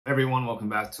Everyone, welcome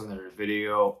back to another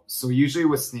video. So usually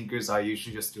with sneakers, I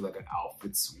usually just do like an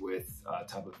outfits with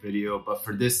type of video, but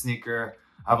for this sneaker,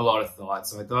 I have a lot of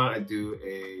thoughts. So I thought I'd do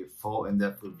a full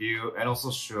in-depth review and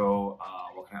also show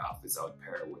what kind of outfits I would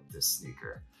pair with this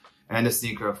sneaker. And the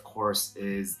sneaker, of course,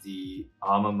 is the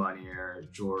A Ma Maniére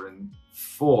Jordan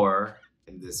 4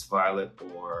 in this violet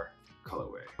ore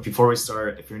colorway. Before we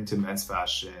start, if you're into men's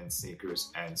fashion,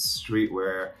 sneakers, and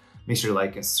streetwear, make sure to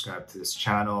like and subscribe to this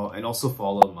channel, and also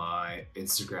follow my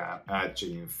Instagram at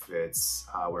jaeyoonfits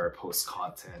where I post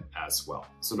content as well.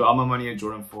 So the A Ma Maniére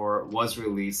Jordan 4 was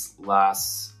released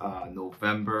last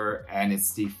November, and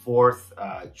it's the fourth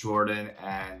Jordan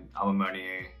and A Ma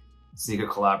Maniére sneaker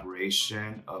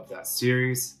collaboration of that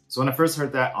series. So when I first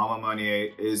heard that A Ma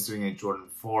Maniére is doing a Jordan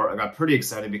 4, I got pretty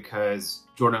excited because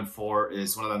Jordan 4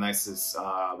 is one of the nicest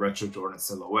retro Jordan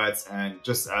silhouettes, and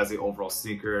just as the overall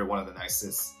sneaker, one of the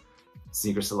nicest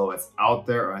sneaker silhouettes out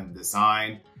there in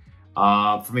design.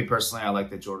 For me personally, I like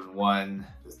the Jordan 1,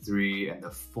 the 3, and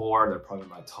the 4. They're probably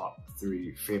my top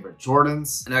 3 favorite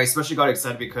Jordans. And I especially got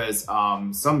excited because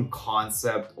some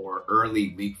concept or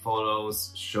early leak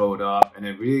photos showed up, and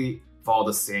it really followed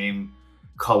the same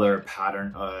color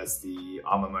pattern as the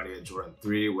A Ma Maniére Jordan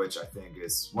 3, which I think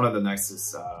is one of the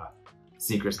nicest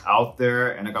sneakers out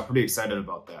there, and I got pretty excited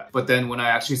about that. But then when I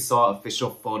actually saw official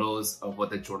photos of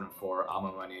what the Jordan 4 A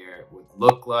Ma Maniére would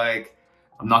look like,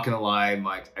 I'm not gonna lie,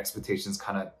 my expectations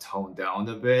kind of toned down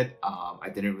a bit. I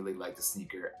didn't really like the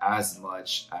sneaker as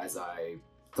much as I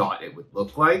thought it would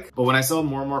look like. But when I saw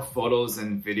more and more photos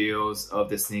and videos of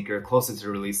the sneaker closer to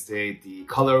release date, the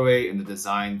colorway and the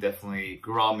design definitely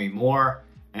grew on me more.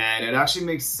 And it actually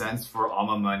makes sense for A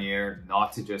Ma Maniére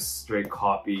not to just straight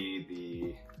copy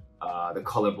the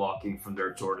color blocking from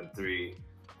their Jordan 3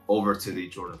 over to the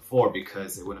Jordan 4,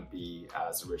 because it wouldn't be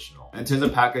as original. In terms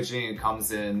of packaging, it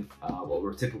comes in what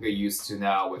we're typically used to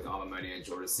now with A Ma Maniére and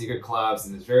Jordan sneaker collabs,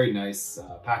 and it's very nice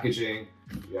packaging.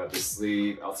 You have the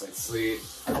sleeve, outside sleeve,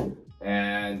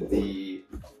 and the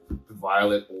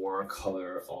violet ore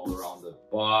color all around the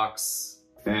box.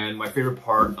 And my favorite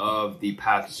part of the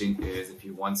packaging is if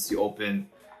you once you open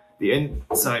the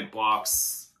inside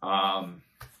box,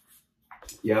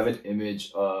 you have an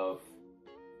image of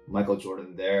Michael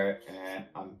Jordan there, and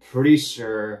I'm pretty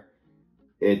sure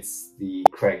it's the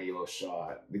Craig Elo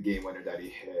shot, the game winner that he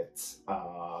hit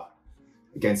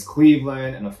against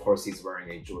Cleveland, and of course he's wearing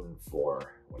a Jordan 4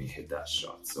 when he hit that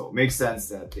shot. So it makes sense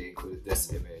that they included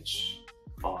this image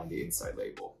on the inside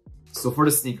label. So for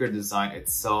the sneaker design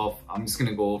itself, I'm just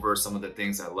gonna go over some of the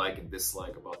things I like and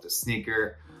dislike about the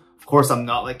sneaker. Of course, I'm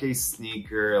not like a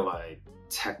sneaker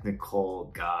technical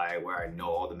guy where I know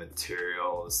all the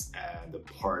materials and the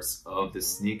parts of the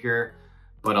sneaker,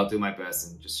 but I'll do my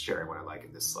best in just sharing what I like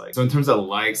and dislike. So in terms of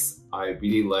likes, I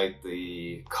really like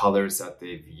the colors that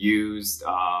they've used.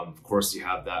 Of course, you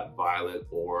have that violet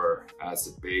ore as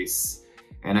the base,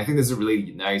 and I think this is a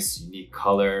really nice, unique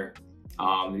color.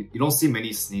 You don't see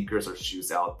many sneakers or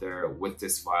shoes out there with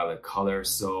this violet color,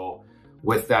 so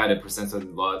with that, it presents a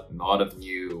lot of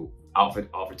new outfit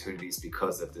opportunities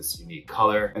because of this unique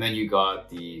color. And then you got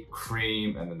the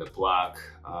cream and then the black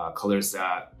colors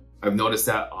that I've noticed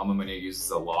that A Ma Maniére uses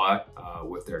a lot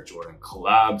with their Jordan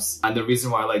collabs. And the reason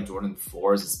why I like Jordan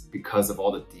 4s is because of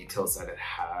all the details that it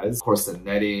has. Of course, the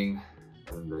netting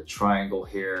and the triangle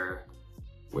here,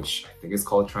 which I think is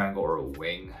called a triangle or a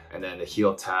wing. And then the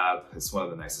heel tab is one of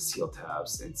the nicest heel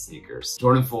tabs in sneakers.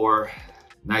 Jordan 4,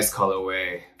 nice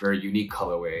colorway, very unique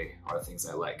colorway are the things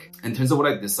I like. In terms of what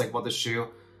I dislike about the shoe,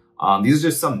 these are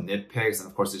just some nitpicks, and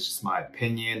of course it's just my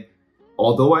opinion.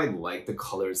 Although I like the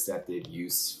colors that they've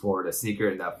used for the sneaker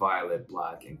in that violet,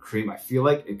 black, and cream, I feel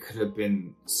like it could have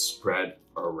been spread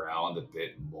around a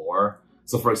bit more.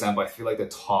 So for example, I feel like the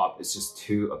top is just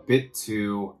a bit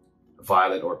too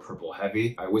violet or purple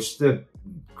heavy. I wish the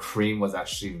cream was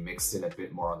actually mixed in a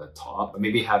bit more on the top, but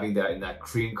maybe having that in that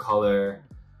cream color,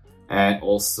 and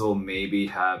also maybe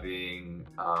having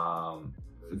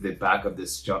the back of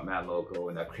this Jumpman logo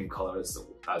in that cream color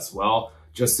as well,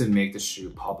 just to make the shoe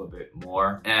pop a bit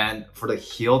more. And for the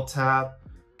heel tab,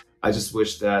 I just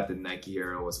wish that the Nike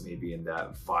Air was maybe in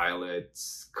that violet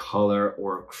color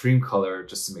or cream color,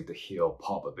 just to make the heel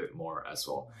pop a bit more as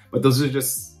well. But those are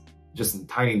just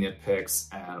tiny nitpicks,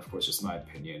 and of course just my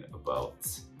opinion about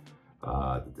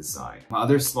the design. My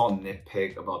other small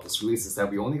nitpick about this release is that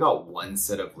we only got one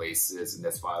set of laces in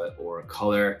this violet ore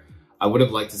color. I would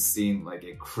have liked to seen like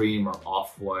a cream or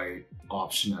off-white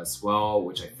option as well,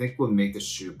 which I think would make the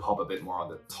shoe pop a bit more on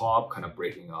the top, kind of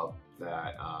breaking up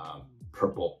that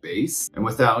purple base. And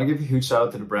with that, I want to give a huge shout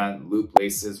out to the brand Loop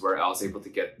Laces, where I was able to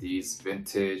get these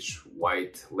vintage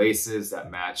white laces that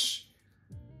match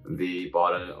the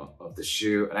bottom of the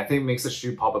shoe, and I think it makes the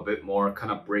shoe pop a bit more,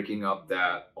 kind of breaking up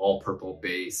that all purple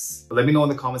base. But let me know in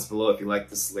the comments below if you like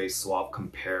this lace swap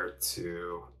compared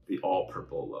to the all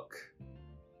purple look.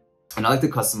 And I like to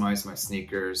customize my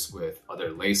sneakers with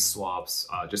other lace swaps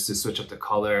just to switch up the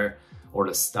color or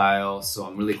the style. So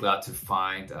I'm really glad to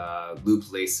find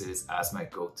Loop Laces as my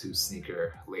go-to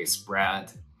sneaker lace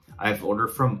brand. I've ordered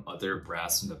from other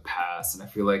brands in the past, and I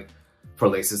feel like for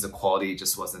laces, the quality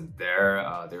just wasn't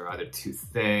there. They were either too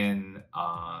thin,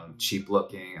 cheap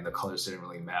looking, and the colors didn't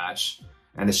really match.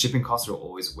 And the shipping costs are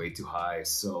always way too high.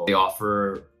 So they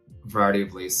offer a variety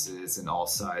of laces in all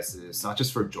sizes, not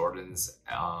just for Jordans,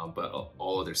 but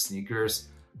all other sneakers.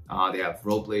 They have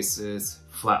rope laces,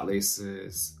 flat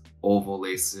laces, oval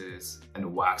laces,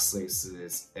 and wax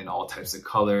laces in all types of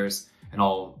colors and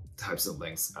all types of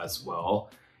lengths as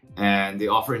well. And they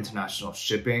offer international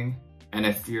shipping. And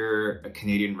if you're a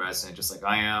Canadian resident, just like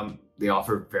I am, they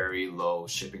offer very low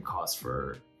shipping costs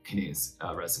for Canadian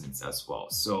residents as well.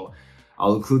 So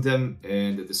I'll include them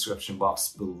in the description box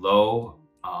below.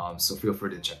 So feel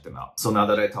free to check them out. So now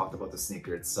that I talked about the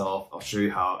sneaker itself, I'll show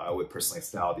you how I would personally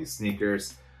style these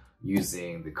sneakers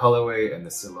using the colorway and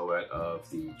the silhouette of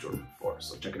the Jordan 4.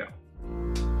 So check it out.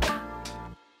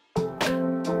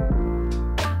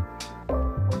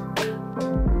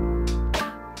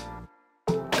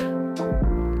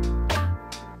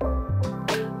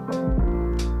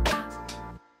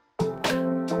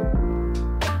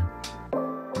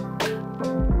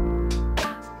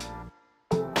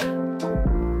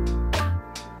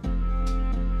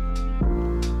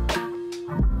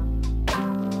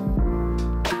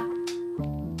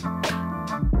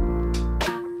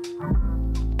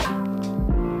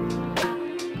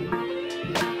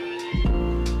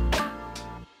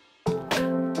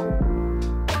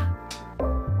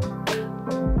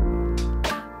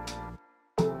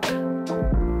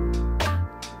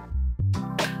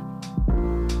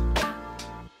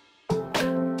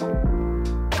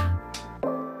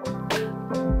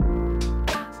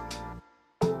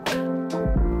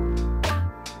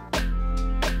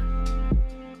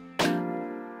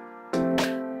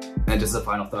 And just a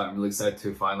final thought, I'm really excited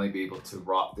to finally be able to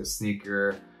rock this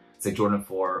sneaker. It's a Jordan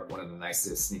 4, one of the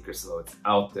nicest sneaker silhouettes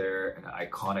out there, an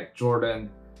iconic Jordan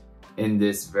in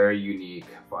this very unique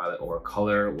violet ore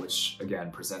color, which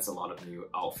again presents a lot of new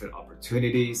outfit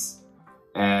opportunities.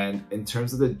 And in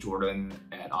terms of the Jordan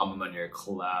and A Ma Maniére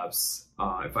collabs,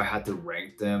 if I had to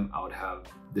rank them, I would have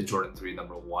the Jordan 3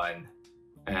 number 1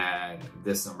 and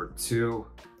this number 2.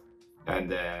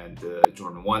 And then the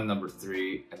Jordan 1 number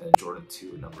 3, and then Jordan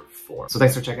 2 number 4. So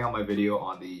thanks for checking out my video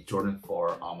on the Jordan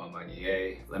 4 A Ma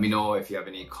Maniére. Let me know if you have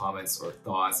any comments or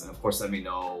thoughts, and of course let me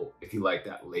know if you like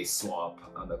that lace swap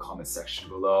on the comment section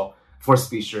below. Of course,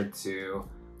 be sure to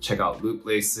check out Loop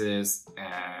Laces,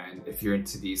 and if you're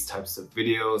into these types of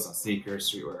videos on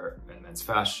sneakers, streetwear, and men's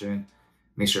fashion,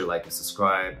 make sure to like and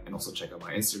subscribe, and also check out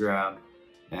my Instagram.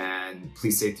 And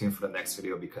please stay tuned for the next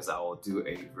video because I will do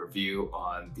a review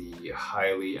on the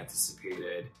highly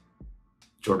anticipated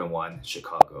Jordan 1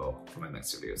 Chicago for my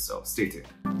next video. So stay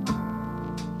tuned.